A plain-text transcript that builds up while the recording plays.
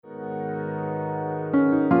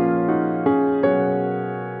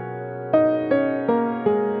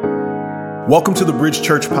Welcome to the Bridge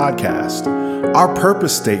Church podcast. Our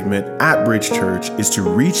purpose statement at Bridge Church is to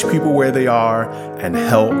reach people where they are and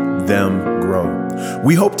help them grow.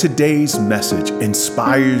 We hope today's message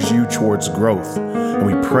inspires you towards growth, and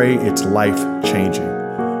we pray it's life-changing.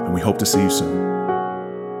 And we hope to see you soon.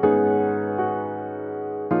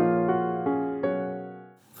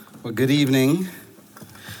 Well, good evening.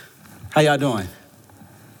 How y'all doing?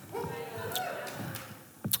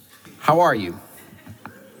 How are you?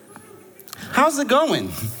 How's it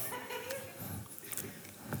going?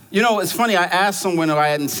 You know, it's funny, I asked someone who I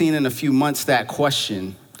hadn't seen in a few months that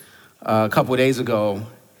question a couple of days ago,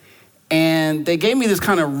 and they gave me this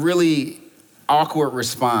kind of really awkward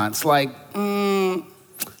response, like, do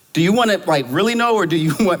you want to really know, or do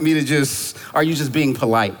you want me to are you just being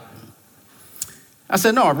polite? I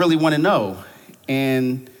said, no, I really want to know.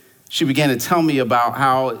 And she began to tell me about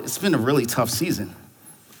how it's been a really tough season.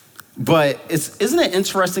 But isn't it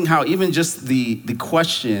interesting how even just the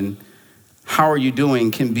question, how are you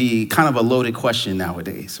doing, can be kind of a loaded question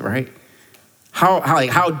nowadays, right?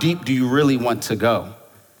 How deep do you really want to go?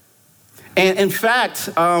 And in fact,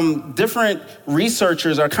 different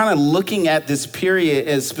researchers are kind of looking at this period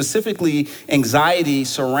as specifically anxiety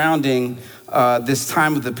surrounding this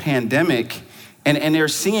time of the pandemic. And they're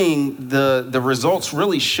seeing the results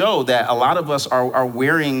really show that a lot of us are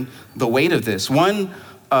wearing the weight of this. One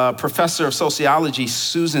professor of sociology,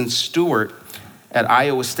 Susan Stewart at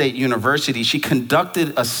Iowa State University, she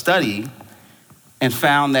conducted a study and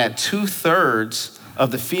found that 2/3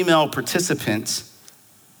 of the female participants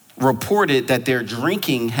reported that their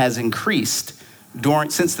drinking has increased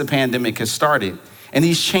since the pandemic has started. And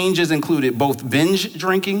these changes included both binge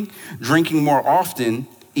drinking more often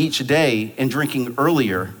each day, and drinking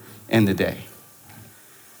earlier in the day.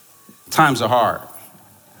 Times are hard.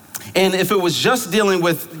 And if it was just dealing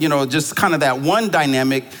with, just kind of that one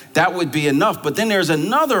dynamic, that would be enough. But then there's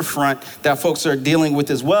another front that folks are dealing with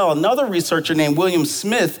as well. Another researcher named William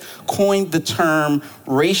Smith coined the term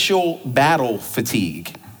racial battle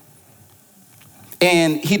fatigue.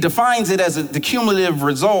 And he defines it as the cumulative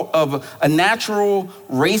result of a natural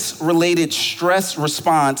race-related stress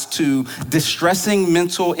response to distressing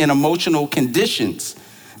mental and emotional conditions.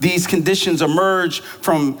 These conditions emerge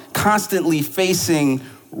from constantly facing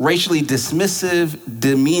racially dismissive,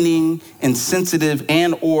 demeaning, insensitive,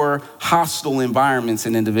 and or hostile environments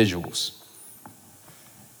and individuals.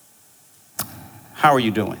 How are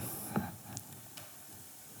you doing?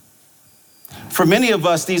 For many of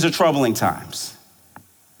us, these are troubling times.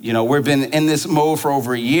 We've been in this mode for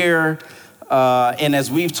over a year. And as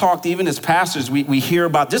we've talked, even as pastors, we hear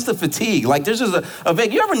about just the fatigue. There's just a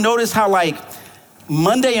vague, you ever notice how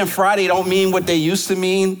Monday and Friday don't mean what they used to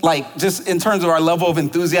mean? Just in terms of our level of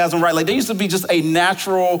enthusiasm, right? There used to be just a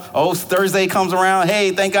natural, Thursday comes around, hey,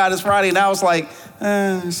 thank God it's Friday. Now it's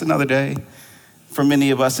it's another day. For many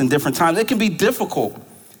of us in different times, it can be difficult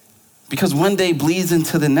because one day bleeds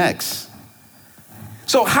into the next.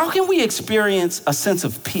 So how can we experience a sense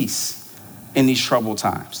of peace in these troubled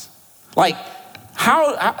times?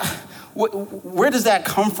 Where does that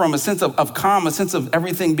come from? A sense of calm, a sense of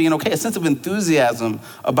everything being okay, a sense of enthusiasm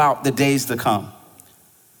about the days to come.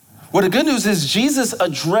 Well, the good news is Jesus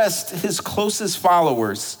addressed his closest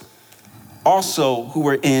followers also who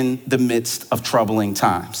were in the midst of troubling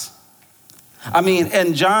times.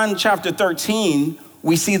 In John chapter 13,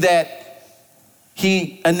 we see that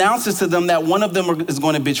he announces to them that one of them is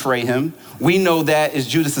going to betray him. We know that is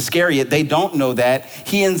Judas Iscariot. They don't know that.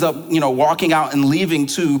 He ends up, walking out and leaving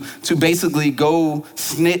to basically go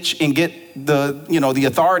snitch and get the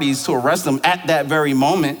authorities to arrest them at that very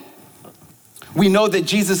moment. We know that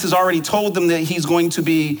Jesus has already told them that he's going to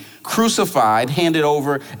be crucified, handed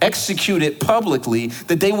over, executed publicly,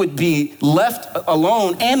 that they would be left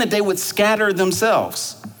alone, and that they would scatter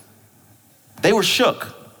themselves. They were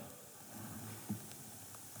shook.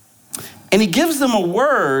 And he gives them a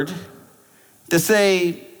word to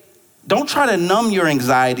say, don't try to numb your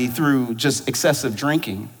anxiety through just excessive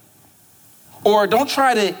drinking. Or don't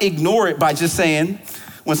try to ignore it by just saying,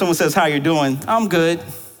 when someone says, how you doing? I'm good.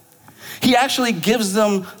 He actually gives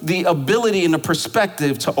them the ability and the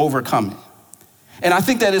perspective to overcome it. And I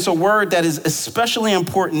think that is a word that is especially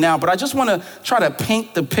important now, but I just want to try to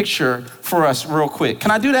paint the picture for us real quick. Can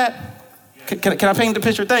I do that? Can I paint the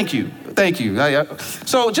picture? Thank you.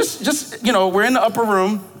 So just we're in the upper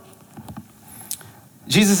room.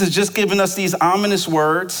 Jesus has just given us these ominous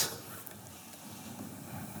words.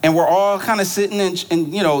 And we're all kind of sitting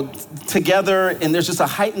and together, and there's just a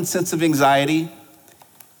heightened sense of anxiety.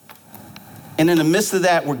 And in the midst of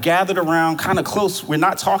that, we're gathered around kind of close. We're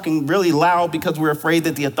not talking really loud because we're afraid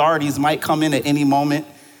that the authorities might come in at any moment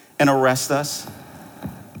and arrest us.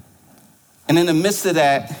 And in the midst of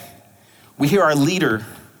that, we hear our leader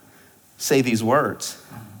say these words: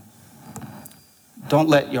 don't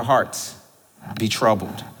let your hearts be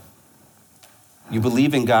troubled. You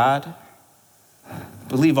believe in God,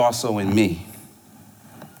 believe also in me.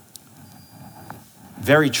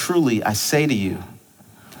 Very truly, I say to you,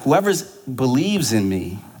 whoever believes in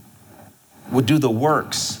me will do the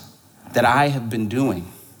works that I have been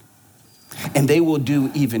doing. And they will do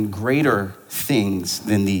even greater things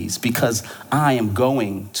than these, because I am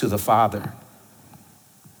going to the Father.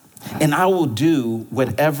 And I will do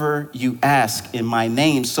whatever you ask in my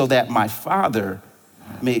name, so that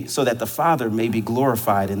the Father may be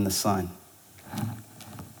glorified in the Son.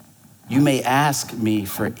 You may ask me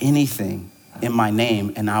for anything in my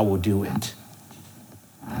name, and I will do it.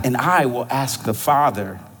 And I will ask the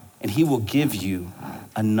Father, and he will give you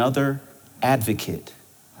another advocate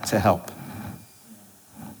to help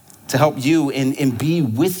you and be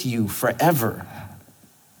with you forever,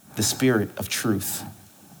 the Spirit of truth.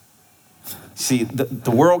 See,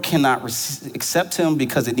 the world cannot accept him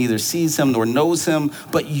because it neither sees him nor knows him,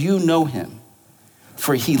 but you know him,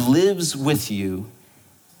 for he lives with you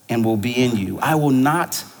and will be in you. I will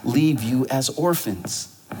not leave you as orphans.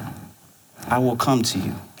 I will come to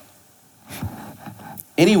you.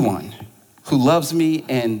 Anyone who loves me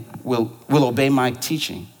and will obey my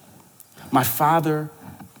teaching, my Father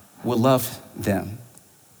will love them,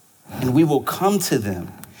 and we will come to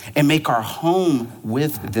them and make our home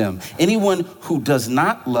with them. Anyone who does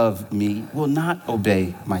not love me will not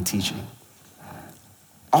obey my teaching.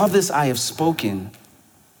 All this I have spoken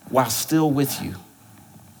while still with you.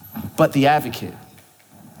 But the advocate,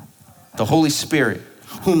 the Holy Spirit,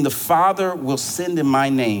 whom the Father will send in my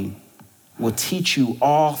name, will teach you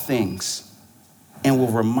all things and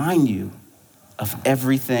will remind you of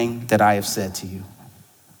everything that I have said to you.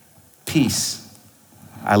 Peace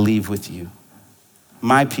I leave with you.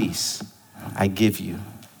 My peace I give you.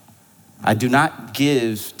 I do not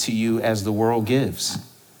give to you as the world gives.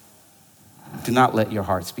 Do not let your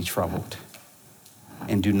hearts be troubled,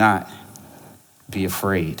 and do not be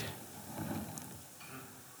afraid.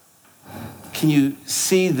 Can you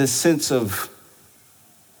see the sense of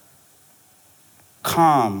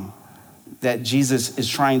calm that Jesus is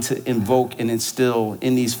trying to invoke and instill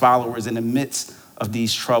in these followers in the midst of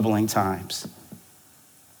these troubling times?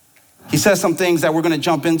 He says some things that we're going to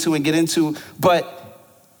jump into and get into, but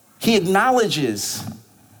he acknowledges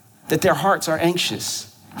that their hearts are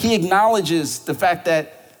anxious. He acknowledges the fact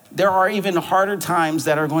that there are even harder times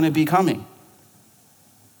that are going to be coming.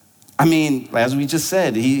 I mean, as we just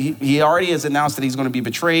said, he already has announced that he's going to be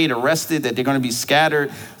betrayed, arrested, that they're going to be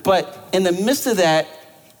scattered. But in the midst of that,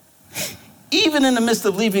 even in the midst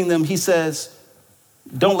of leaving them, he says,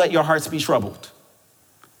 don't let your hearts be troubled.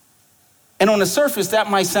 And on the surface, that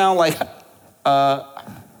might sound like,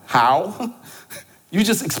 how? You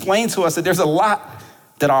just explained to us that there's a lot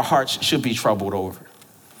that our hearts should be troubled over.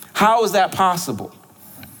 How is that possible?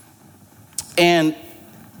 And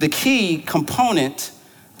the key component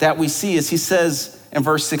that we see is he says in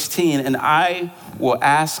verse 16, and I will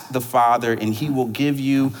ask the Father, and he will give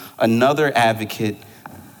you another advocate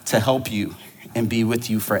to help you and be with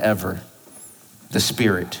you forever, the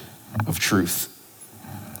Spirit of truth.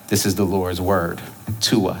 This is the Lord's word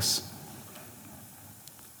to us.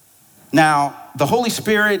 Now, the Holy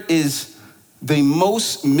Spirit is the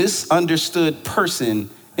most misunderstood person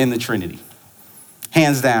in the Trinity,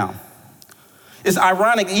 hands down. It's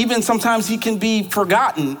ironic, even sometimes he can be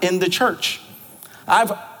forgotten in the church.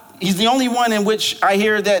 He's the only one in which I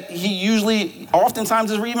hear that he oftentimes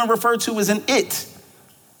is even referred to as an it,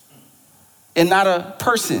 and not a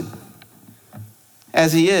person,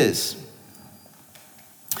 as he is.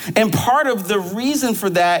 And part of the reason for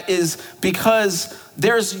that is because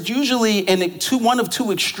there's usually one of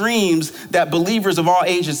two extremes that believers of all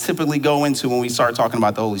ages typically go into when we start talking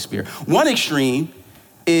about the Holy Spirit. One extreme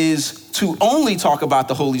is to only talk about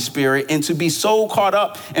the Holy Spirit and to be so caught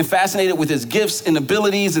up and fascinated with his gifts and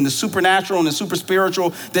abilities and the supernatural and the super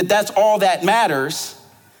spiritual that that's all that matters,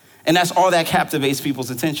 and that's all that captivates people's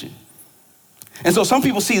attention. And so some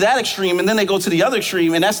people see that extreme and then they go to the other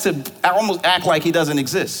extreme, and that's to almost act like he doesn't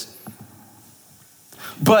exist.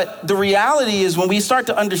 But the reality is, when we start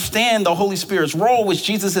to understand the Holy Spirit's role, which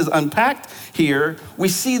Jesus has unpacked here, we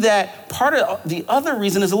see that part of the other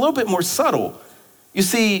reason is a little bit more subtle. You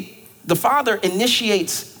see, the Father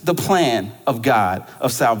initiates the plan of God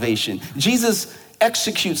of salvation. Jesus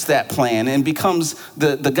executes that plan and becomes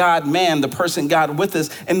the God-man, the person God with us.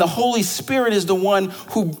 And the Holy Spirit is the one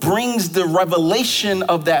who brings the revelation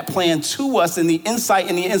of that plan to us and the insight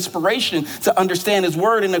and the inspiration to understand his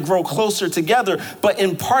word and to grow closer together. But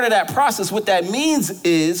in part of that process, what that means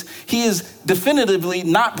is he is definitively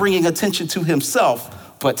not bringing attention to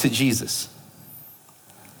himself, but to Jesus.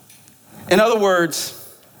 In other words,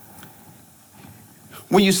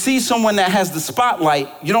 when you see someone that has the spotlight,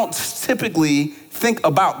 you don't typically think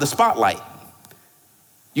about the spotlight.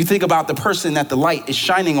 You think about the person that the light is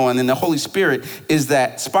shining on, and the Holy Spirit is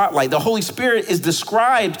that spotlight. The Holy Spirit is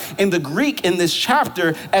described in the Greek in this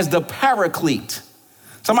chapter as the paraclete.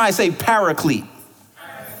 Somebody say paraclete.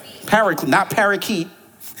 Paraclete, not parakeet.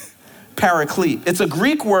 Paraclete. It's a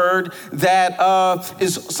Greek word that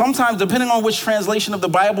is sometimes, depending on which translation of the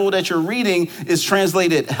Bible that you're reading, is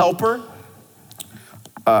translated helper,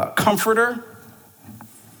 comforter,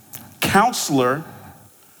 counselor,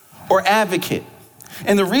 or advocate.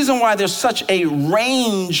 And the reason why there's such a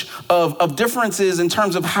range of differences in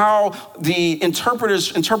terms of how the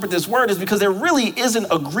interpreters interpret this word is because there really isn't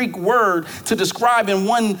a Greek word to describe in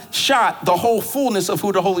one shot the whole fullness of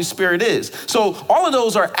who the Holy Spirit is. So all of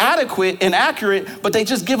those are adequate and accurate, but they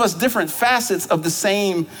just give us different facets of the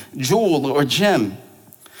same jewel or gem.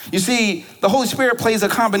 You see, the Holy Spirit plays a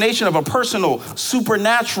combination of a personal,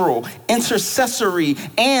 supernatural, intercessory,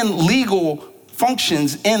 and legal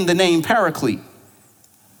functions in the name Paraclete.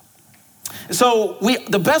 So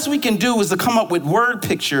the best we can do is to come up with word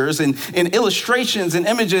pictures and illustrations and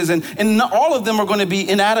images, and all of them are going to be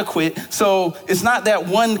inadequate. So it's not that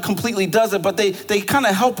one completely does it, but they kind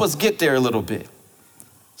of help us get there a little bit.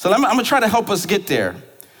 So I'm going to try to help us get there.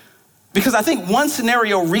 Because I think one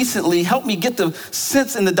scenario recently helped me get the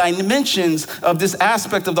sense and the dimensions of this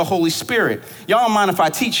aspect of the Holy Spirit. Y'all don't mind if I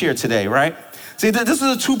teach here today, right? See, this is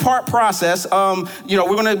a two-part process. We're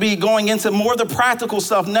going to be going into more of the practical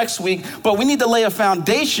stuff next week, but we need to lay a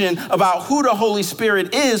foundation about who the Holy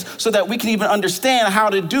Spirit is so that we can even understand how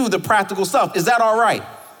to do the practical stuff. Is that all right?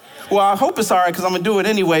 Well, I hope it's all right because I'm going to do it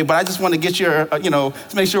anyway, but I just want to get your, to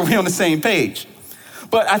make sure we're on the same page.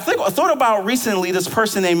 But I thought about recently this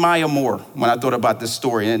person named Maya Moore when I thought about this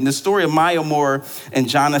story. And the story of Maya Moore and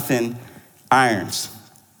Jonathan Irons.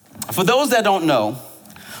 For those that don't know,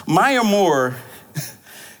 Maya Moore,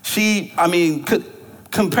 could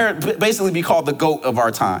basically be called the GOAT of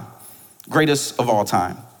our time, greatest of all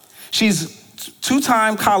time. She's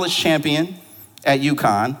two-time college champion at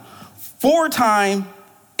UConn, four-time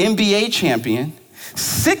NBA champion,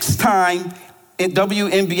 six-time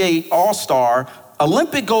WNBA All-Star,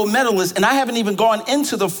 Olympic gold medalist, and I haven't even gone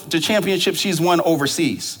into the championship she's won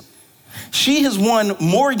overseas. She has won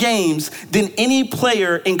more games than any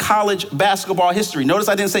player in college basketball history. Notice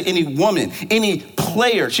I didn't say any woman, any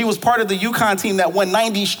player. She was part of the UConn team that won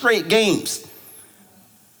 90 straight games.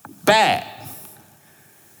 Bad.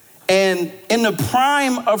 And in the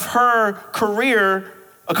prime of her career,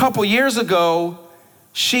 a couple years ago,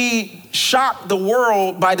 she shocked the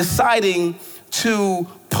world by deciding to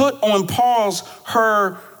put on pause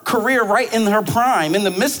her career right in her prime. In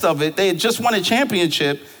the midst of it, they had just won a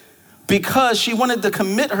championship because she wanted to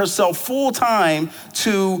commit herself full time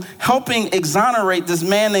to helping exonerate this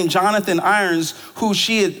man named Jonathan Irons, who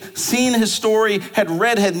she had seen his story, had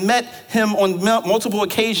met him on multiple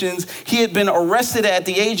occasions. He had been arrested at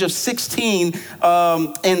the age of 16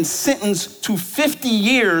 and sentenced to 50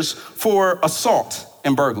 years for assault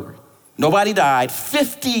and burglary. Nobody died,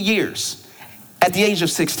 50 years. At the age of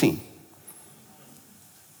 16.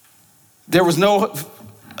 There was no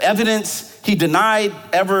evidence. He denied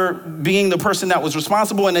ever being the person that was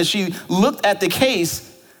responsible. And as she looked at the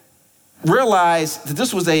case, realized that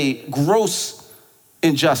this was a gross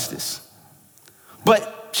injustice.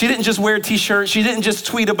 But she didn't just wear a t-shirt. She didn't just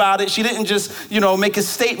tweet about it. She didn't just, make a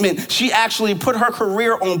statement. She actually put her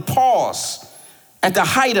career on pause at the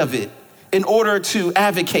height of it in order to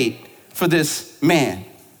advocate for this man.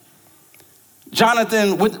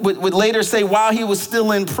 Jonathan would later say, while he was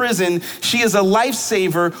still in prison, she is a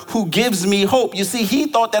lifesaver who gives me hope. You see, he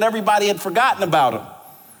thought that everybody had forgotten about him.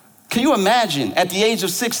 Can you imagine at the age of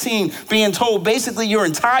 16 being told basically your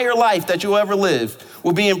entire life that you'll ever live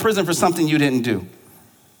will be in prison for something you didn't do?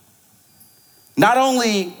 Not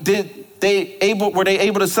only were they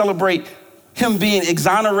able to celebrate him being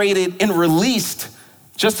exonerated and released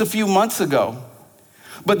just a few months ago,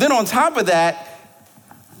 but then on top of that,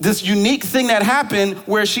 this unique thing that happened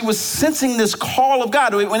where she was sensing this call of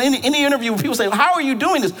God. When in any interview, people say, how are you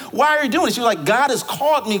doing this? Why are you doing this? She was like, God has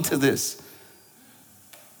called me to this.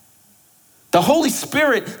 The Holy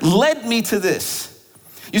Spirit led me to this.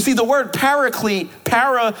 You see, the word paraclete,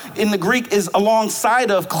 para in the Greek is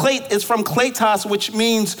alongside of. Klate is from kletos, which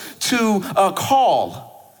means to call.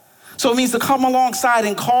 So it means to come alongside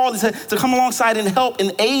and call, to come alongside and help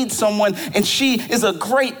and aid someone. And she is a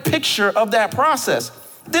great picture of that process.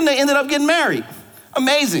 Then they ended up getting married.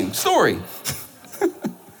 Amazing story.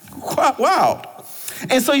 Wow.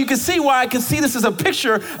 And so you can see why I can see this as a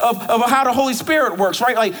picture of how the Holy Spirit works,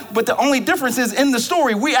 right? But the only difference is in the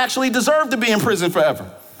story, we actually deserve to be in prison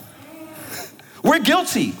forever. We're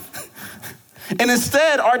guilty. And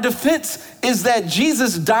instead, our defense is that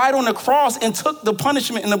Jesus died on the cross and took the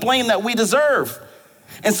punishment and the blame that we deserve.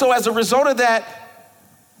 And so as a result of that,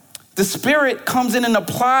 the Spirit comes in and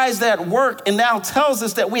applies that work and now tells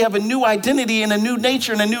us that we have a new identity and a new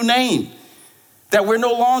nature and a new name. That we're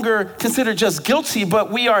no longer considered just guilty,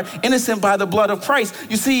 but we are innocent by the blood of Christ.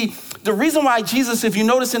 You see, the reason why Jesus, if you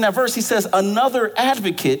notice in that verse, he says another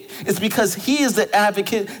advocate, is because he is the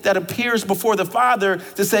advocate that appears before the Father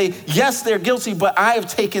to say, yes, they're guilty, but I have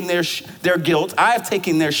taken their guilt. I have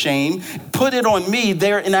taken their shame, put it on me.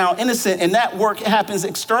 They're now innocent, and that work happens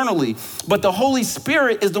externally. But the Holy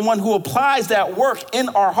Spirit is the one who applies that work in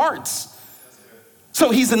our hearts. So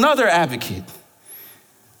he's another advocate.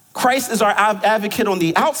 Christ is our advocate on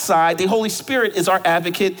the outside. The Holy Spirit is our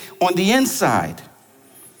advocate on the inside.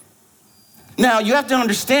 Now, you have to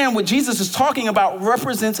understand what Jesus is talking about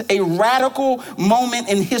represents a radical moment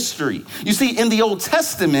in history. You see, in the Old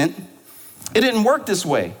Testament, it didn't work this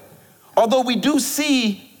way. Although we do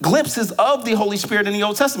see glimpses of the Holy Spirit in the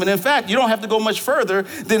Old Testament. In fact, you don't have to go much further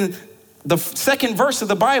than the second verse of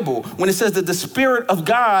the Bible when it says that the Spirit of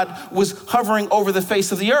God was hovering over the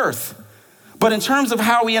face of the earth. But in terms of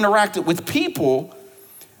how we interacted with people,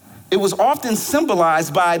 it was often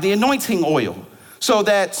symbolized by the anointing oil. So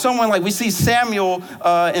that someone like we see Samuel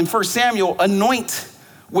in 1 Samuel anoint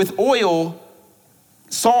with oil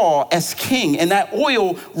Saul as king. And that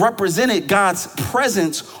oil represented God's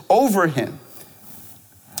presence over him.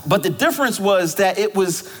 But the difference was that it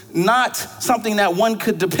was not something that one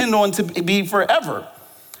could depend on to be forever.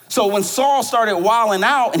 So when Saul started wilding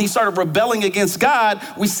out and he started rebelling against God,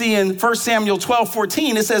 we see in 1 Samuel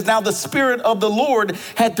 12:14, it says, now the Spirit of the Lord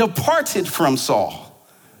had departed from Saul.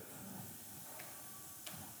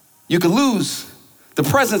 You could lose the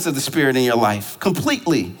presence of the Spirit in your life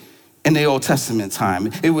completely in the Old Testament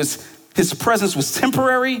time. His presence was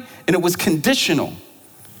temporary and it was conditional.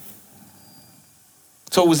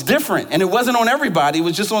 So it was different and it wasn't on everybody, it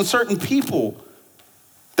was just on certain people,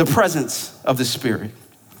 the presence of the Spirit.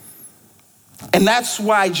 And that's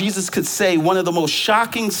why Jesus could say one of the most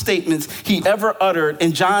shocking statements he ever uttered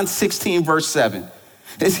in John 16, verse 7.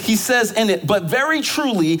 He says in it, but very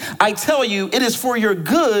truly, I tell you, it is for your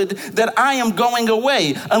good that I am going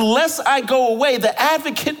away. Unless I go away, the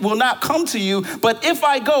advocate will not come to you, but if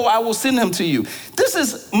I go, I will send him to you. This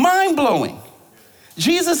is mind-blowing.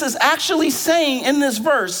 Jesus is actually saying in this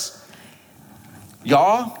verse,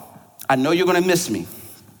 y'all, I know you're gonna miss me.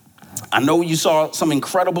 I know you saw some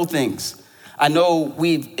incredible things. I know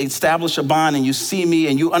we've established a bond and you see me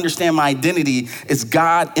and you understand my identity is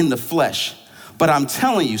God in the flesh. But I'm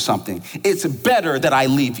telling you something, it's better that I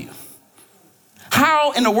leave you.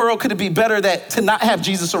 How in the world could it be better to not have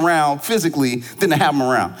Jesus around physically than to have him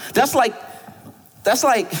around? That's like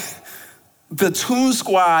the Toon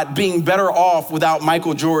Squad being better off without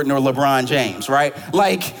Michael Jordan or LeBron James, right?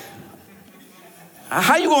 Like,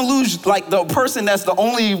 how you gonna lose like the person that's the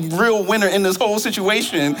only real winner in this whole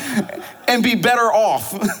situation and be better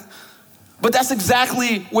off? But that's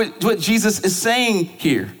exactly what Jesus is saying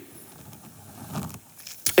here.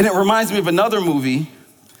 And it reminds me of another movie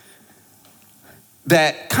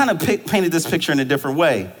that kind of painted this picture in a different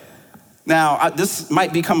way. Now, this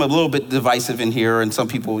might become a little bit divisive in here and some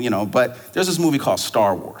people, but there's this movie called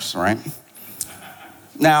Star Wars, right?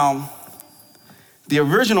 Now, the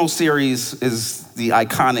original series is the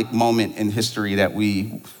iconic moment in history that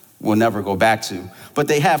we will never go back to. But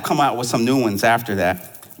they have come out with some new ones after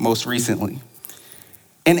that, most recently.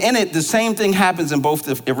 And in it, the same thing happens in both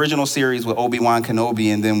the original series with Obi-Wan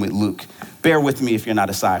Kenobi and then with Luke. Bear with me if you're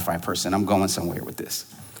not a sci-fi person. I'm going somewhere with this.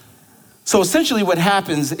 So essentially what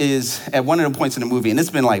happens is at one of the points in the movie, and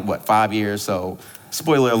it's been 5 years, so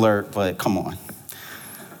spoiler alert, but come on.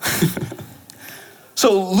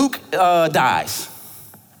 So Luke dies.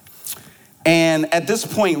 And at this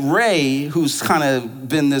point, Rey, who's kind of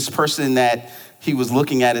been this person that he was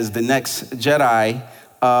looking at as the next Jedi,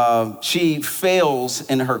 she fails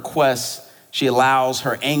in her quest. She allows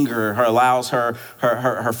her anger,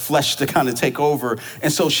 her flesh to kind of take over.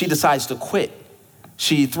 And so she decides to quit.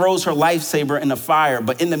 She throws her lifesaver in the fire,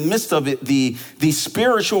 but in the midst of it, the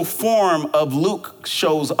spiritual form of Luke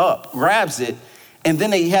shows up, grabs it, and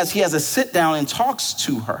then he has a sit down and talks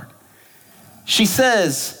to her. She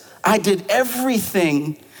says, I did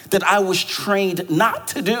everything that I was trained not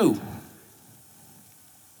to do.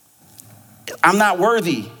 I'm not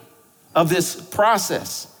worthy of this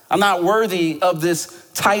process. I'm not worthy of this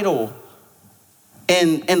title.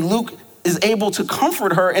 And Luke is able to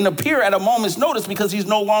comfort her and appear at a moment's notice because he's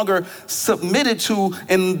no longer submitted to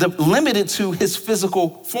and limited to his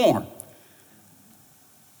physical form.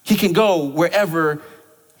 He can go wherever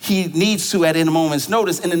he needs to at a moment's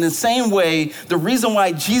notice. And in the same way, the reason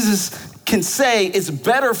why Jesus can say it's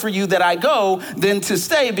better for you that I go than to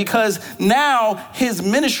stay, because now his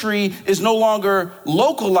ministry is no longer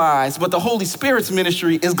localized, but the Holy Spirit's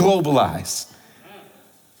ministry is globalized.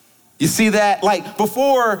 You see that? Like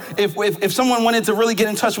before, if someone wanted to really get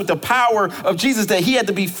in touch with the power of Jesus, that he had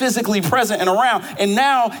to be physically present and around. And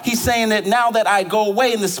now he's saying that now that I go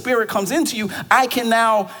away and the Spirit comes into you, I can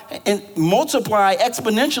now multiply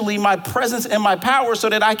exponentially my presence and my power so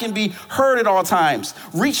that I can be heard at all times,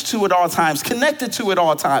 reached to at all times, connected to at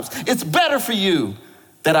all times. It's better for you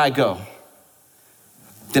that I go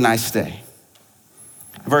than I stay.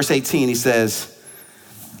 Verse 18, he says,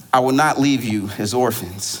 I will not leave you as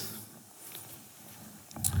orphans.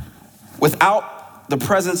 Without the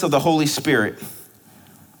presence of the Holy Spirit,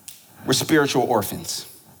 we're spiritual orphans.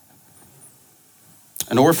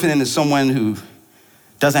 An orphan is someone who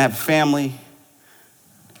doesn't have a family,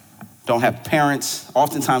 don't have parents,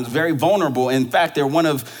 oftentimes very vulnerable. In fact, they're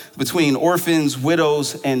between orphans,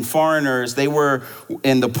 widows, and foreigners, they were,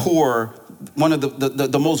 in the poor, one of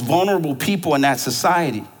the most vulnerable people in that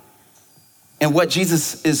society. And what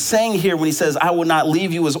Jesus is saying here when he says, I will not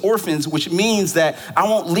leave you as orphans, which means that I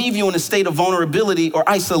won't leave you in a state of vulnerability or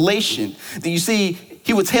isolation. That you see,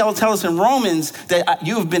 he would tell us in Romans that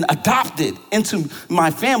you have been adopted into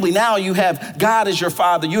my family. Now you have God as your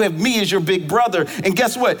father. You have me as your big brother. And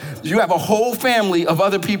guess what? You have a whole family of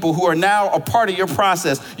other people who are now a part of your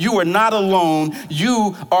process. You are not alone.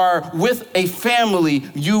 You are with a family.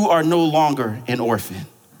 You are no longer an orphan.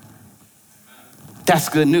 That's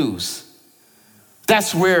good news.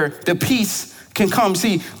 That's where the peace can come.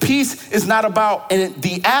 See, peace is not about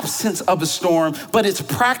the absence of a storm, but it's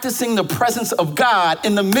practicing the presence of God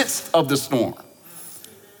in the midst of the storm.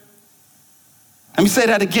 Let me say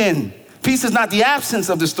that again. Peace is not the absence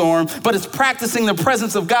of the storm, but it's practicing the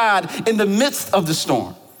presence of God in the midst of the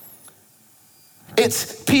storm.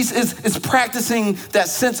 Peace is practicing that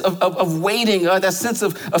sense of waiting, that sense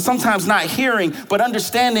of sometimes not hearing, but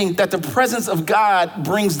understanding that the presence of God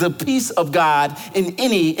brings the peace of God in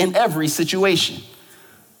any and every situation.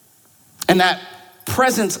 And that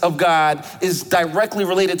presence of God is directly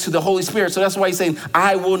related to the Holy Spirit. So that's why he's saying,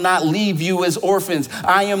 I will not leave you as orphans.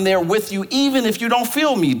 I am there with you, even if you don't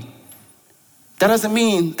feel me. That doesn't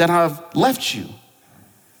mean that I've left you.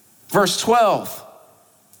 Verse 12.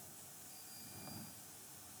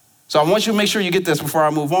 So I want you to make sure you get this before I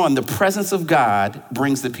move on. The presence of God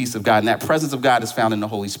brings the peace of God, and that presence of God is found in the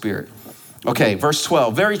Holy Spirit. Okay, verse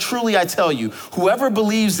 12. Very truly I tell you, whoever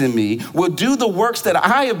believes in me will do the works that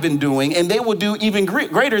I have been doing, and they will do even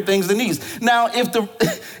greater things than these. Now, if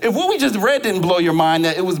what we just read didn't blow your mind,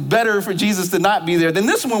 that it was better for Jesus to not be there, then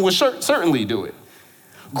this one would certainly do it.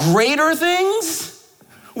 Greater things?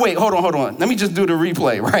 Wait, hold on. Let me just do the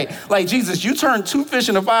replay, right? Like, Jesus, you turned 2 fish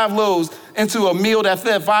and 5 loaves into a meal that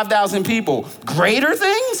fed 5,000 people. Greater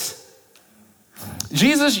things?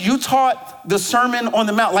 Jesus, you taught the Sermon on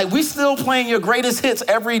the Mount. Like, we still playing your greatest hits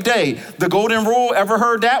every day. The Golden Rule, ever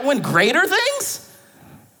heard that one? Greater things?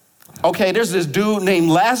 Okay, there's this dude named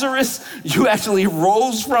Lazarus. You actually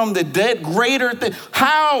rose from the dead. Greater thing.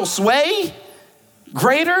 How, Sway?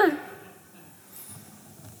 Greater?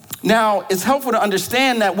 Now, it's helpful to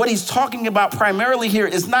understand that what he's talking about primarily here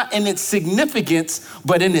is not in its significance,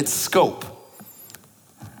 but in its scope.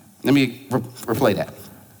 Let me replay that.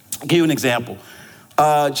 I'll give you an example.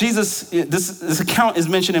 Jesus, this account is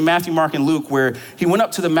mentioned in Matthew, Mark, and Luke, where he went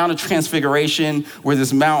up to the Mount of Transfiguration, where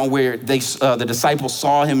this mountain where the disciples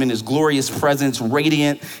saw him in his glorious presence,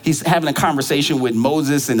 radiant. He's having a conversation with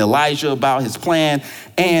Moses and Elijah about his plan,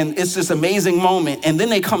 and it's this amazing moment. And then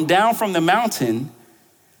they come down from the mountain,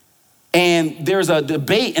 and there's a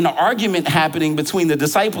debate and an argument happening between the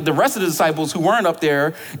rest of the disciples who weren't up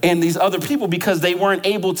there, and these other people because they weren't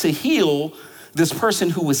able to heal this person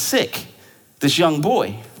who was sick, this young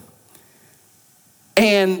boy.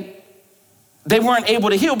 And they weren't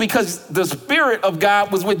able to heal because the Spirit of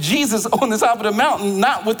God was with Jesus on the top of the mountain,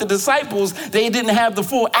 not with the disciples. They didn't have the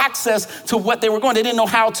full access to what they were going. They didn't know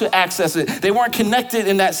how to access it. They weren't connected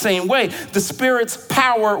in that same way. The Spirit's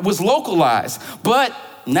power was localized, but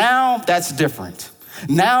now that's different.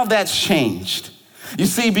 Now that's changed. You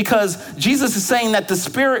see, because Jesus is saying that the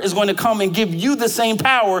Spirit is going to come and give you the same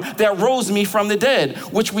power that rose me from the dead,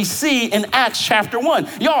 which we see in Acts chapter 1.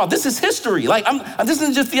 Y'all, this is history. This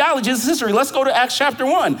isn't just theology, this is history. Let's go to Acts chapter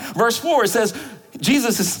 1, verse 4. It says,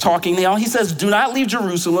 Jesus is talking now. He says, do not leave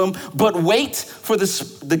Jerusalem, but wait for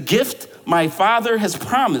the gift my Father has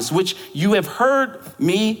promised, which you have heard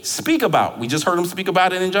me speak about. We just heard him speak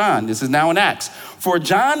about it in John. This is now in Acts. For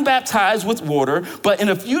John baptized with water, but in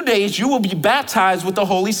a few days you will be baptized with the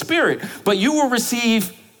Holy Spirit. But you will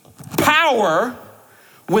receive power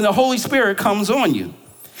when the Holy Spirit comes on you.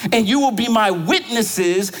 And you will be my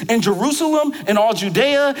witnesses in Jerusalem and all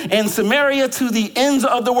Judea and Samaria to the ends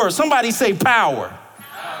of the world. Somebody say power.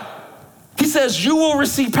 He says you will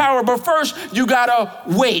receive power, but first you gotta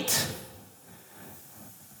wait.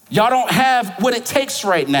 Y'all don't have what it takes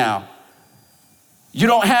right now. You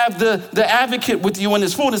don't have the advocate with you in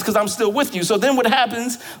his fullness because I'm still with you. So then what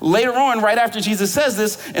happens later on, right after Jesus says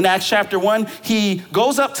this in Acts chapter 1, he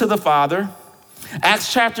goes up to the Father.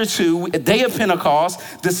 Acts chapter 2, a day of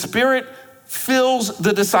Pentecost, the Spirit fills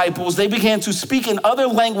the disciples. They began to speak in other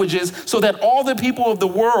languages so that all the people of the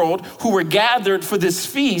world who were gathered for this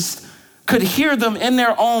feast could hear them in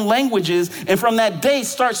their own languages. And from that day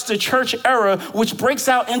starts the church era, which breaks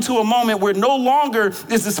out into a moment where no longer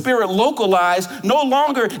is the Spirit localized, no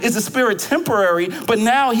longer is the Spirit temporary, but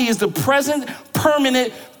now he is the present,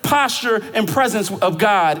 permanent posture and presence of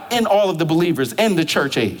God in all of the believers in the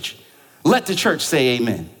church age. Let the church say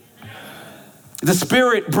amen. The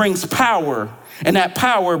Spirit brings power, and that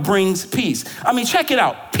power brings peace. I mean, check it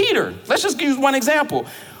out. Peter, let's just use one example.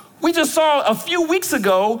 We just saw a few weeks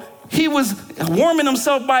ago, he was warming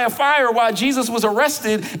himself by a fire while Jesus was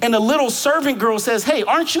arrested, and a little servant girl says, hey,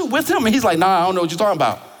 aren't you with him? And he's like, nah, I don't know what you're talking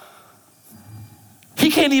about. He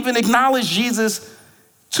can't even acknowledge Jesus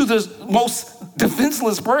to the most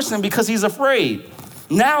defenseless person because he's afraid.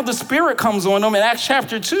 Now the Spirit comes on him in Acts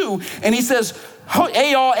chapter 2, and he says,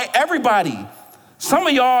 hey, y'all, everybody, some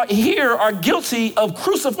of y'all here are guilty of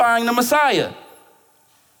crucifying the Messiah.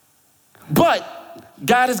 But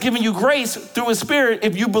God has given you grace through his Spirit.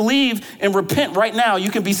 If you believe and repent right now, you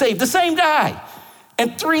can be saved. The same guy.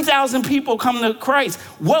 And 3,000 people come to Christ.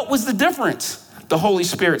 What was the difference? The Holy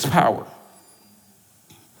Spirit's power.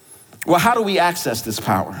 Well, how do we access this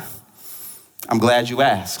power? I'm glad you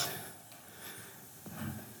asked.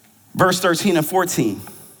 Verse 13 and 14,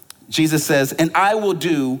 Jesus says, and I will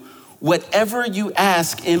do whatever you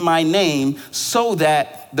ask in my name so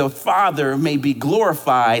that the Father may be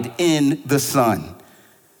glorified in the Son.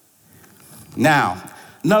 Now,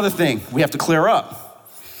 another thing we have to clear up.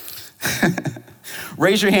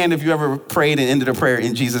 Raise your hand if you ever prayed and ended a prayer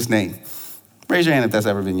in Jesus' name. Raise your hand if that's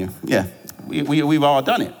ever been you. Yeah, we've all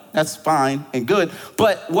done it. That's fine and good.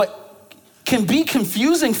 But what can be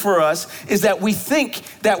confusing for us is that we think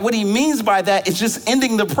that what he means by that is just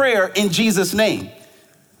ending the prayer in Jesus' name.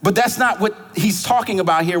 But that's not what he's talking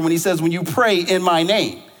about here when he says, when you pray in my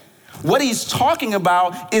name. What he's talking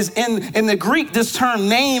about is in the Greek, this term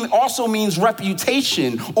name also means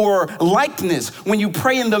reputation or likeness. When you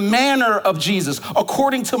pray in the manner of Jesus,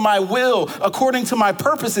 according to my will, according to my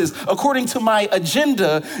purposes, according to my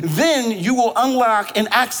agenda, then you will unlock and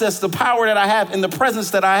access the power that I have in the presence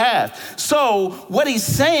that I have. So what he's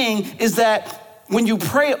saying is that when you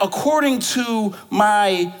pray according to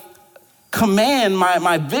my command,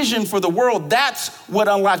 my vision for the world, that's what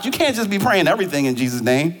unlocks. You can't just be praying everything in Jesus'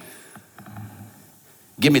 name.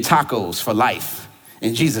 Give me tacos for life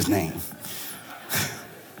in Jesus' name.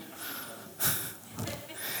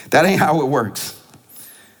 That ain't how it works.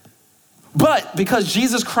 But because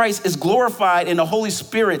Jesus Christ is glorified and the Holy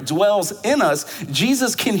Spirit dwells in us,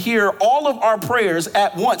 Jesus can hear all of our prayers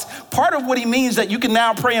at once. Part of what he means that you can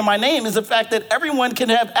now pray in my name is the fact that everyone can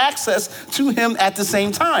have access to him at the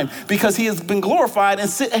same time because he has been glorified and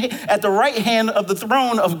sit at the right hand of the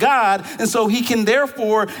throne of God. And so he can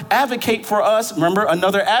therefore advocate for us. Remember,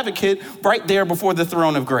 another advocate right there before the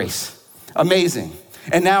throne of grace. Amazing.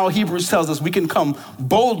 And now Hebrews tells us we can come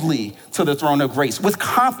boldly to the throne of grace with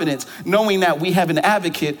confidence, knowing that we have an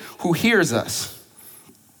advocate who hears us.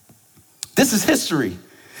 This is history.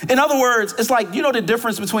 In other words, it's like, you know the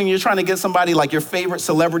difference between you're trying to get somebody like your favorite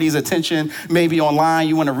celebrity's attention, maybe online,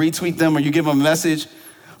 you want to retweet them or you give them a message.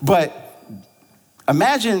 But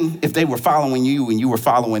imagine if they were following you and you were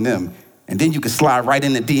following them, and then you could slide right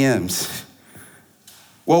in the DMs.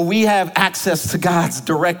 Well, we have access to God's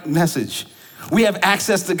direct message. We have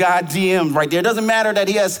access to God DM right there. It doesn't matter that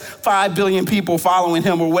he has 5 billion people following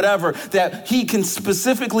him or whatever, that he can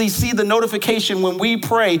specifically see the notification when we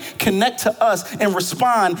pray, connect to us, and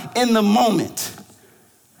respond in the moment.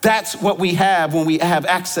 That's what we have when we have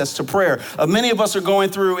access to prayer. Many of us are going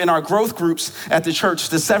through in our growth groups at the church,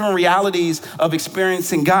 the 7 realities of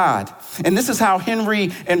experiencing God. And this is how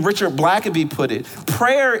Henry and Richard Blackaby put it.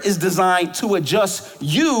 Prayer is designed to adjust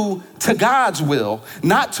you to God's will,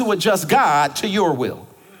 not to adjust God to your will.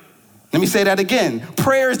 Let me say that again.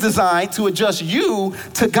 Prayer is designed to adjust you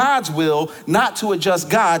to God's will, not to adjust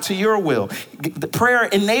God to your will. The prayer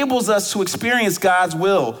enables us to experience God's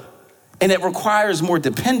will. And it requires more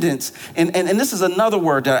dependence. And this is another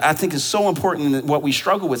word that I think is so important in what we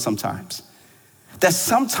struggle with sometimes. That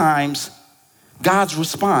sometimes God's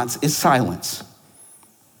response is silence.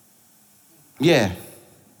 Yeah.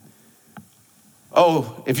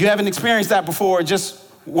 Oh, if you haven't experienced that before, just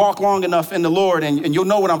walk long enough in the Lord and you'll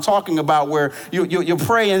know what I'm talking about, where you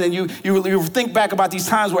pray and then you think back about these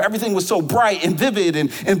times where everything was so bright and vivid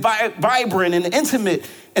and vibrant and intimate.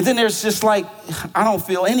 And then there's just like, I don't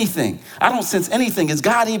feel anything. I don't sense anything. Is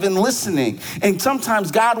God even listening? And sometimes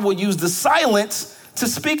God will use the silence to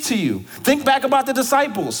speak to you. Think back about the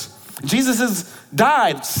disciples. Jesus has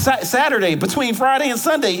died Saturday, between Friday and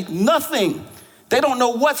Sunday, nothing. They don't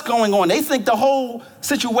know what's going on. They think the whole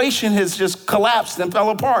situation has just collapsed and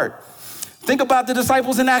fell apart. Think about the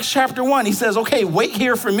disciples in Acts chapter 1. He says, okay, wait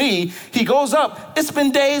here for me. He goes up. It's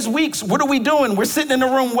been days, weeks. What are we doing? We're sitting in the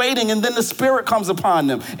room waiting, and then the Spirit comes upon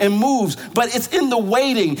them and moves. But it's in the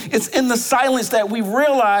waiting. It's in the silence that we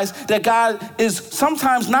realize that God is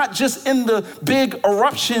sometimes not just in the big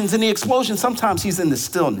eruptions and the explosions. Sometimes he's in the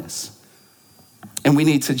stillness. And we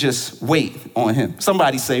need to just wait on him.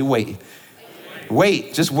 Somebody say wait.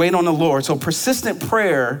 Wait, just wait on the Lord. So persistent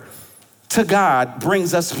prayer to God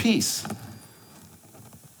brings us peace.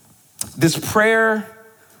 This prayer,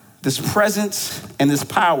 this presence, and this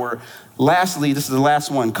power, lastly, this is the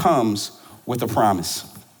last one, comes with a promise.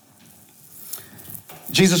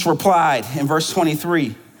 Jesus replied in verse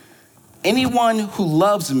 23, anyone who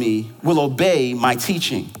loves me will obey my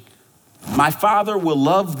teaching. My Father will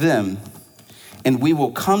love them, and we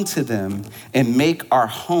will come to them and make our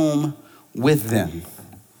home with them.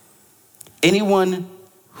 Anyone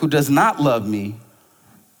who does not love me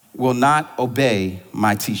will not obey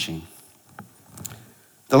my teaching.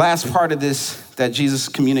 The last part of this that Jesus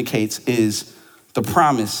communicates is the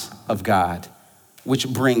promise of God, which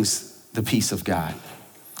brings the peace of God.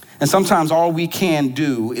 And sometimes all we can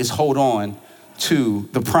do is hold on to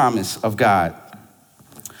the promise of God.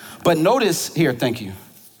 But notice here, thank you,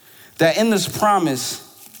 that in this promise,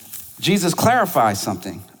 Jesus clarifies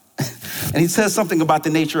something. And he says something about the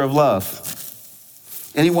nature of love.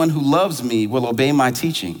 Anyone who loves me will obey my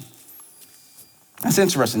teaching. That's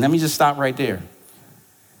interesting. Let me just stop right there.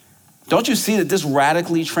 Don't you see that this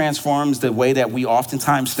radically transforms the way that we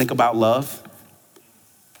oftentimes think about love?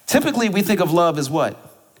 Typically, we think of love as what?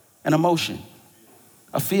 An emotion,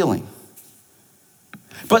 a feeling.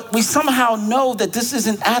 But we somehow know that this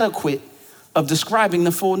isn't adequate of describing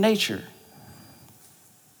the full nature.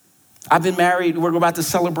 I've been married, we're about to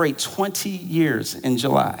celebrate 20 years in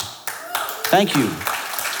July. Thank you.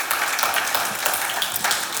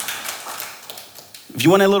 If you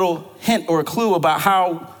want a little hint or a clue about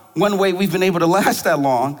how one way we've been able to last that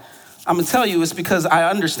long, I'm gonna tell you it's because I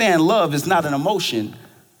understand love is not an emotion,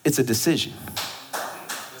 it's a decision.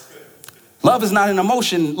 Love is not an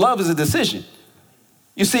emotion, love is a decision.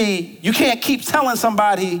 You see, you can't keep telling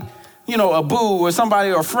somebody, a boo or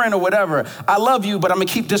somebody or a friend or whatever, I love you, but I'm gonna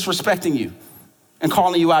keep disrespecting you and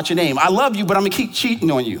calling you out your name. I love you, but I'm gonna keep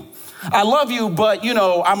cheating on you. I love you, but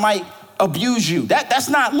I might abuse you. That's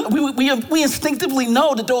not, we instinctively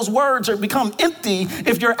know that those words are become empty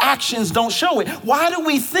if your actions don't show it. Why do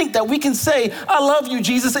we think that we can say, I love you,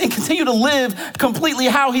 Jesus, and continue to live completely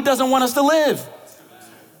how he doesn't want us to live?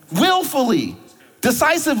 Willfully,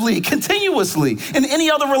 decisively, continuously. In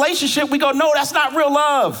any other relationship, we go, no, that's not real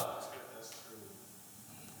love.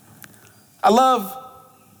 I love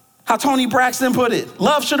how Tony Braxton put it.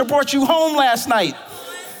 Love should have brought you home last night.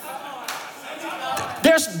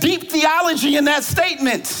 There's deep theology in that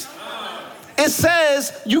statement. It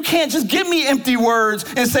says you can't just give me empty words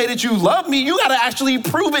and say that you love me. You got to actually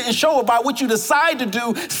prove it and show it by what you decide to do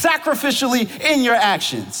sacrificially in your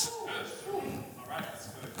actions.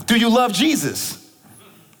 Do you love Jesus?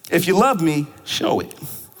 If you love me, show it.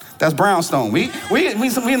 That's Brownstone. We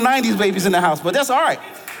 90s babies in the house, but that's all right.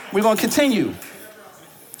 We're going to continue.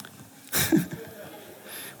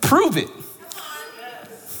 Prove it.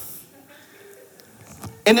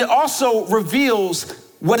 And it also reveals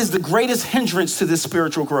what is the greatest hindrance to this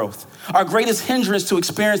spiritual growth, our greatest hindrance to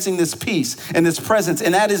experiencing this peace and this presence,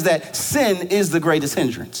 and that is that sin is the greatest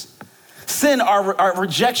hindrance. Sin, our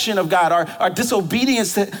rejection of God, our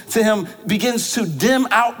disobedience to him begins to dim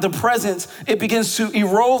out the presence. It begins to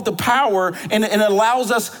erode the power, and it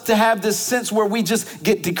allows us to have this sense where we just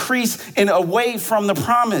get decreased and away from the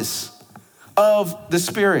promise of the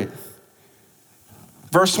Spirit.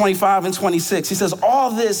 Verse 25 and 26, he says,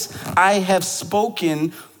 all this I have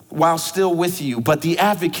spoken while still with you, but the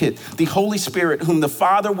advocate, the Holy Spirit, whom the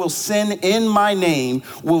Father will send in my name,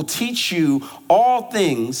 will teach you all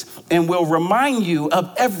things and will remind you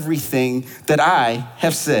of everything that I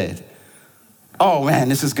have said. Oh man,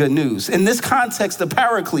 this is good news. In this context, the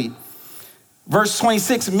Paraclete, verse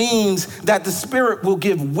 26 means that the Spirit will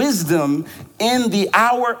give wisdom in the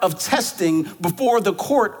hour of testing before the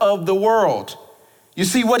court of the world. You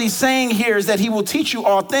see, what he's saying here is that he will teach you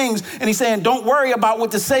all things. And he's saying, don't worry about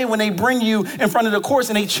what to say when they bring you in front of the courts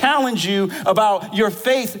and they challenge you about your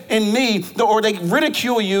faith in me, or they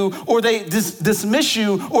ridicule you, or they dismiss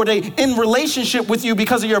you, or they in relationship with you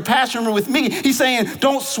because of your passion with me. He's saying,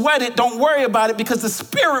 don't sweat it. Don't worry about it, because the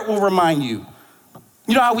Spirit will remind you.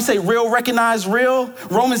 You know how we say real recognize real?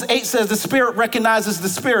 Romans 8 says the Spirit recognizes the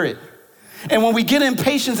Spirit. And when we get in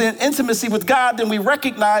patience and intimacy with God, then we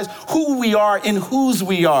recognize who we are and whose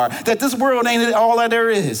we are. That this world ain't all that there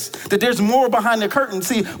is. That there's more behind the curtain.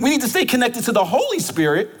 See, we need to stay connected to the Holy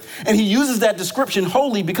Spirit. And he uses that description,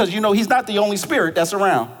 holy, because he's not the only spirit that's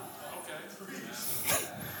around. Okay.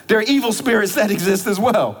 There are evil spirits that exist as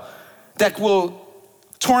well, that will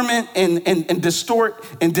torment and distort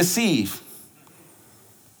and deceive.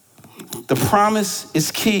 The promise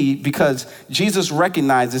is key because Jesus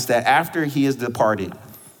recognizes that after he is departed,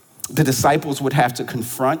 the disciples would have to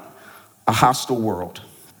confront a hostile world.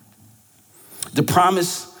 The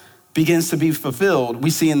promise begins to be fulfilled. We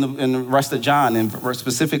see in the rest of John, and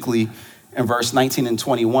specifically in verse 19 and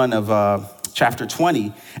 21 of chapter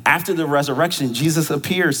 20, after the resurrection, Jesus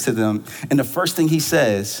appears to them, and the first thing he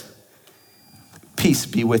says, peace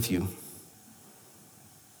be with you.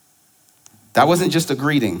 That wasn't just a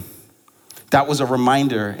greeting. That was a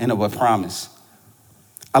reminder and a promise.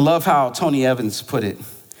 I love how Tony Evans put it.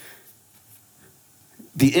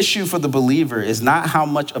 The issue for the believer is not how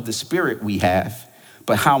much of the Spirit we have,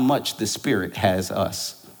 but how much the Spirit has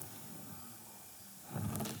us.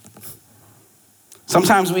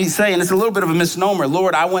 Sometimes we say, and it's a little bit of a misnomer,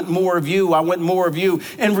 Lord, I want more of you. I want more of you.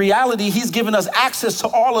 In reality, he's given us access to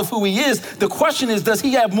all of who he is. The question is, does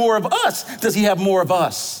he have more of us? Does he have more of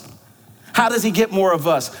us? How does he get more of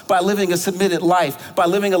us? By living a submitted life, by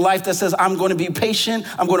living a life that says, I'm going to be patient,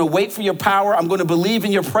 I'm going to wait for your power, I'm going to believe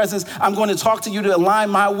in your presence, I'm going to talk to you to align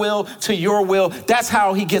my will to your will. That's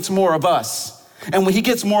how he gets more of us. And when he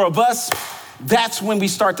gets more of us, that's when we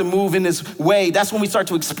start to move in this way. That's when we start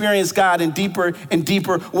to experience God in deeper and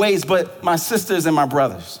deeper ways. But my sisters and my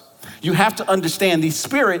brothers, you have to understand the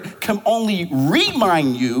Spirit can only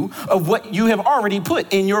remind you of what you have already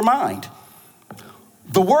put in your mind.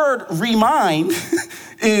 The word remind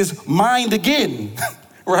is mind again,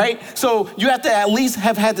 right? So you have to at least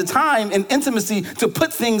have had the time and intimacy to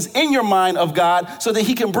put things in your mind of God so that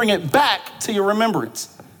he can bring it back to your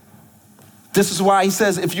remembrance. This is why he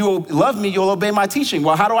says, if you love me, you'll obey my teaching.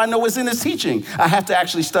 Well, how do I know what's in his teaching? I have to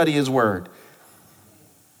actually study his word.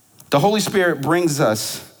 The Holy Spirit brings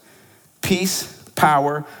us peace,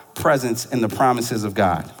 power, presence, and the promises of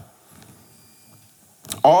God.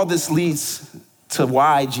 All this leads to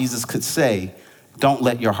why Jesus could say, don't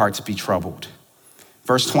let your hearts be troubled.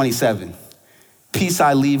 Verse 27, peace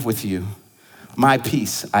I leave with you, my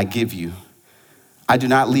peace I give you. I do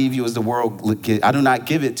not leave you as the world, I do not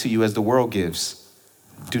give it to you as the world gives.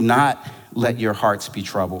 Do not let your hearts be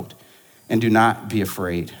troubled, and do not be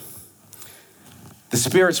afraid. The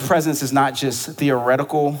Spirit's presence is not just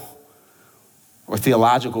theoretical or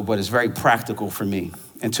theological, but it's very practical for me.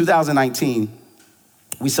 In 2019,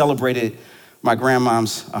 we celebrated my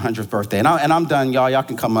grandmom's 100th birthday. And I'm done, y'all. Y'all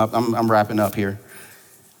can come up. I'm wrapping up here.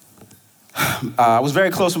 I was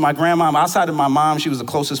very close with my grandmom. Outside of my mom, she was the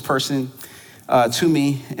closest person to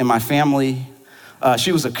me and my family.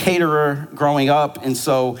 She was a caterer growing up, and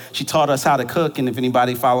so she taught us how to cook. And if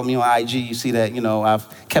anybody followed me on IG, you see that,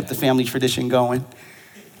 I've kept the family tradition going.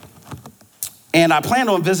 And I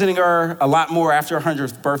planned on visiting her a lot more after her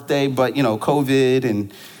 100th birthday, but,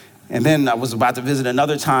 COVID and then I was about to visit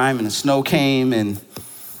another time, and the snow came. And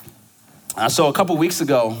so a couple weeks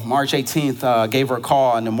ago, March 18th, gave her a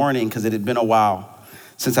call in the morning because it had been a while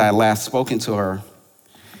since I had last spoken to her,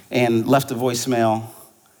 and left a voicemail,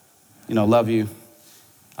 love you,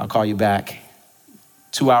 I'll call you back,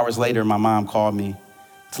 2 hours later, my mom called me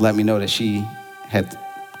to let me know that she had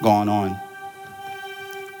gone on.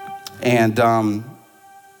 And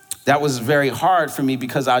that was very hard for me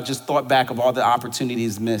because I just thought back of all the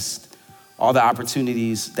opportunities missed, all the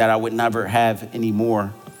opportunities that I would never have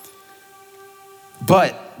anymore.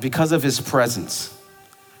 But because of his presence,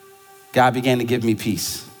 God began to give me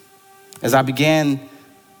peace. As I began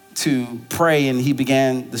to pray and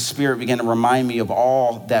the Spirit began to remind me of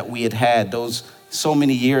all that we had had, those so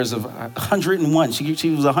many years of 101. She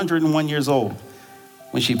was 101 years old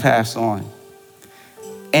when she passed on.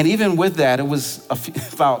 And even with that, it was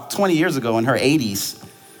about 20 years ago in her 80s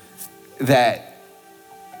that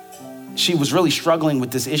she was really struggling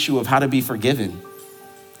with this issue of how to be forgiven.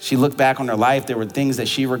 She looked back on her life. There were things that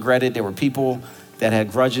she regretted. There were people that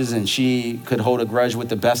had grudges and she could hold a grudge with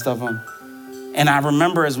the best of them. And I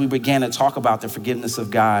remember as we began to talk about the forgiveness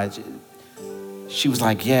of God, she was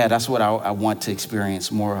like, yeah, that's what I want to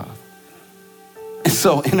experience more of. And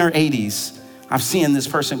so in her 80s, I've seen this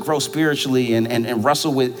person grow spiritually and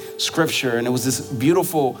wrestle with scripture. And it was this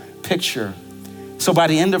beautiful picture. So by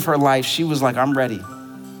the end of her life, she was like, I'm ready.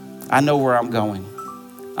 I know where I'm going.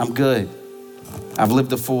 I'm good. I've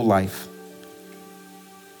lived a full life.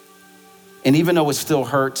 And even though it still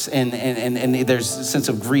hurts and there's a sense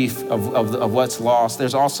of grief of what's lost,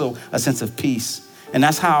 there's also a sense of peace. And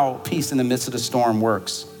that's how peace in the midst of the storm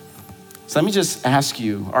works. So let me just ask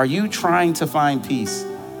you, are you trying to find peace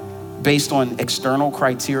based on external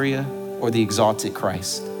criteria or the exalted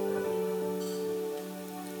Christ?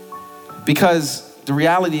 Because the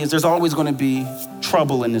reality is there's always going to be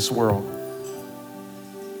trouble in this world.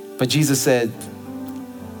 But Jesus said,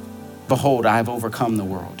 behold, I have overcome the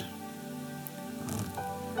world.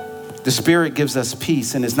 The Spirit gives us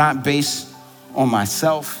peace, and it's not based on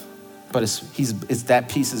myself, but it's that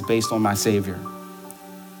peace is based on my Savior.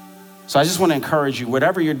 So I just want to encourage you,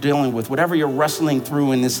 whatever you're dealing with, whatever you're wrestling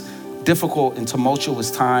through in this difficult and tumultuous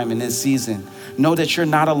time in this season, know that you're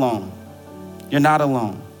not alone. You're not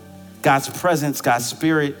alone. God's presence, God's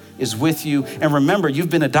Spirit is with you. And remember, you've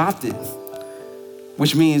been adopted,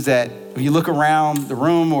 which means that when you look around the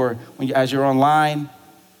room or as you're online,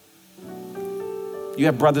 you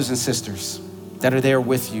have brothers and sisters that are there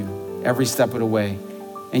with you every step of the way.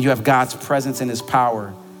 And you have God's presence and his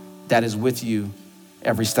power that is with you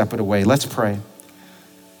every step of the way. Let's pray.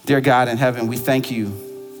 Dear God in heaven, we thank you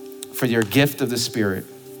for your gift of the Spirit,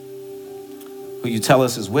 who you tell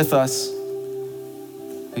us is with us,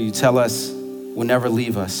 who you tell us will never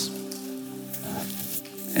leave us.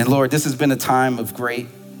 And Lord, this has been a time of great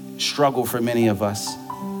struggle for many of us.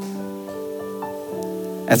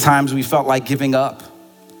 At times we felt like giving up.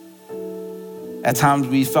 At times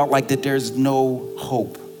we felt like that there's no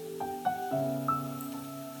hope.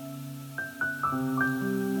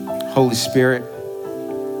 Holy Spirit,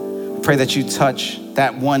 pray that you touch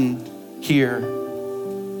that one here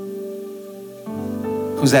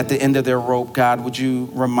who's at the end of their rope. God, would you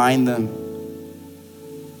remind them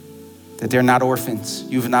that they're not orphans.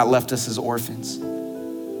 You've not left us as orphans,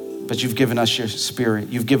 but you've given us your Spirit.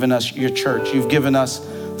 You've given us your church. You've given us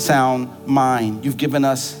sound mind. You've given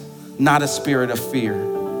us not a spirit of fear,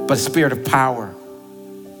 but a spirit of power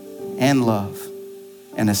and love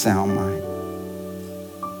and a sound mind.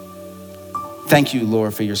 Thank you,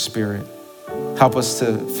 Lord, for your Spirit. Help us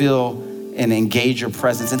to feel and engage your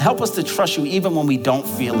presence, and help us to trust you even when we don't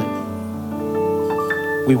feel it.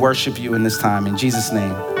 We worship you in this time. In Jesus'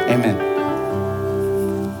 name, amen.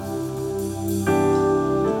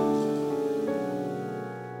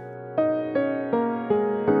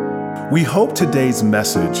 We hope today's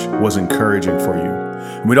message was encouraging for you.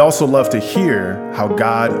 We'd also love to hear how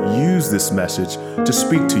God used this message to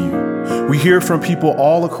speak to you. We hear from people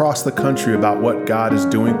all across the country about what God is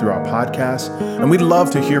doing through our podcast, and we'd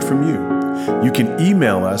love to hear from you. You can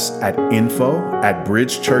email us at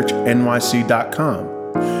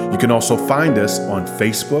info@bridgechurchnyc.com. You can also find us on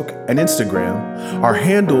Facebook and Instagram. Our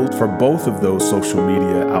handle for both of those social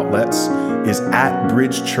media outlets is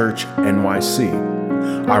 @bridgechurchnyc.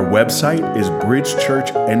 Our website is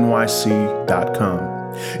bridgechurchnyc.com.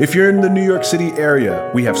 If you're in the New York City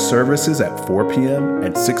area, we have services at 4 p.m.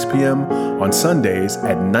 and 6 p.m. on Sundays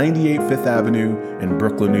at 98 Fifth Avenue in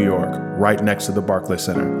Brooklyn, New York, right next to the Barclays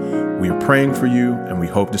Center. We are praying for you, and we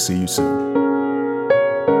hope to see you soon.